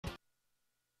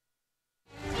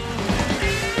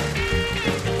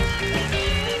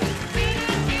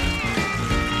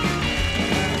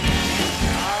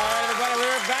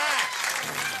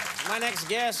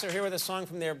guests are here with a song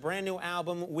from their brand new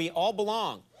album, We All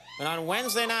Belong. And on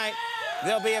Wednesday night,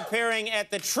 they'll be appearing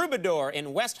at the Troubadour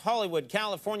in West Hollywood,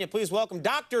 California. Please welcome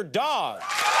Dr. Dog.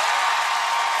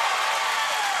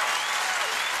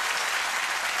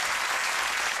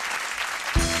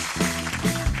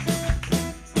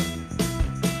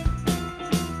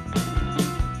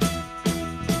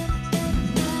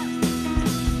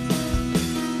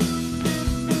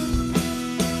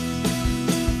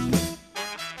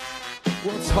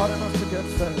 Well, it's hard enough to get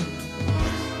fed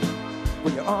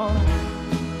when you're on,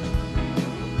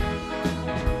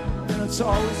 and it's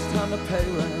always time to pay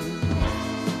rent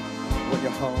when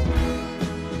you're home.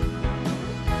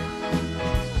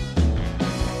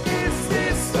 Is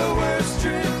this the worst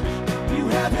trip you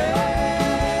have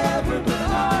ever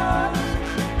been on?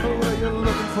 Or were you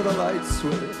looking for the light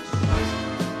switch?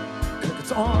 Click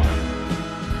it's on.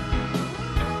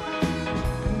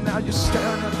 Now you're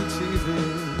staring at the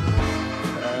TV.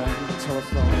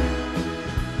 Telephone.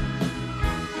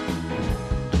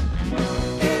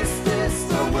 Is this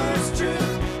the worst trip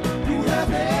you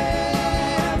have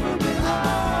ever been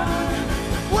on?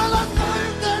 Well, I know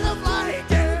you're gonna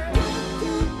like it.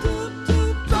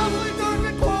 Probably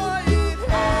gonna be quiet.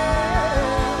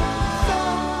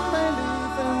 Some may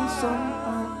leave and some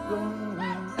are going.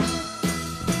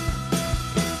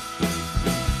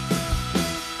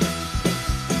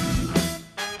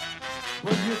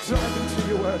 When you're driving to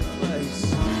your workplace,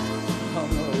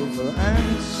 hungover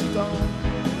and stoned.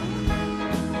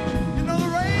 You know the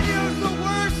radio's the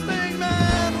worst thing,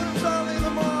 man, when it's early in the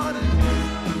morning.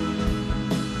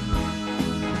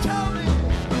 Tell me,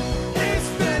 is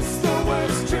this the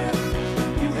worst trip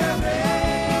you have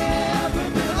ever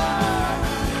been on?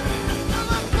 Well,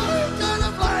 I know you're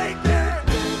gonna like it.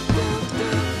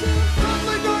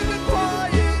 Probably gonna be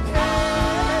quiet.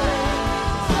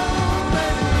 So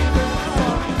many things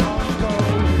on go.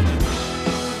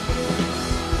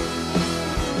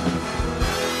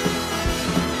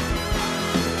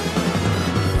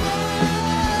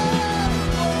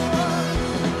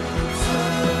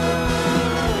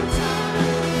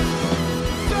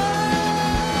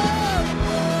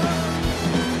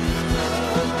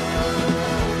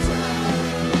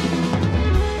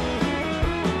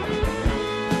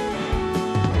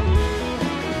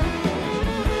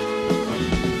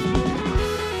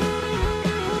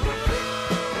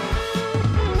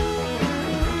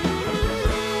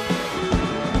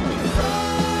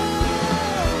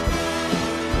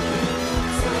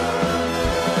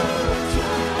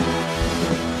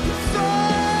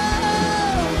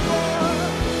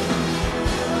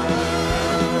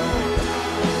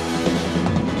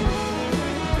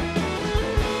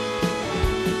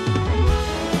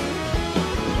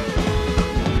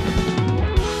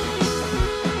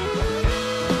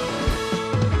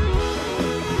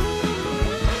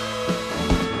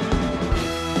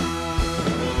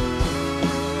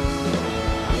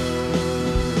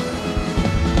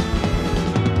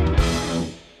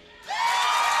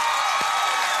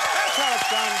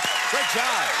 Great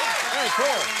job. Very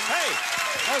cool. Hey,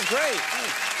 that was great.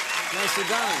 Nicely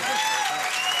done.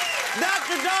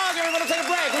 Dr. Dog, everyone, take a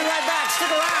break. We'll be right back.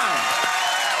 Stick around.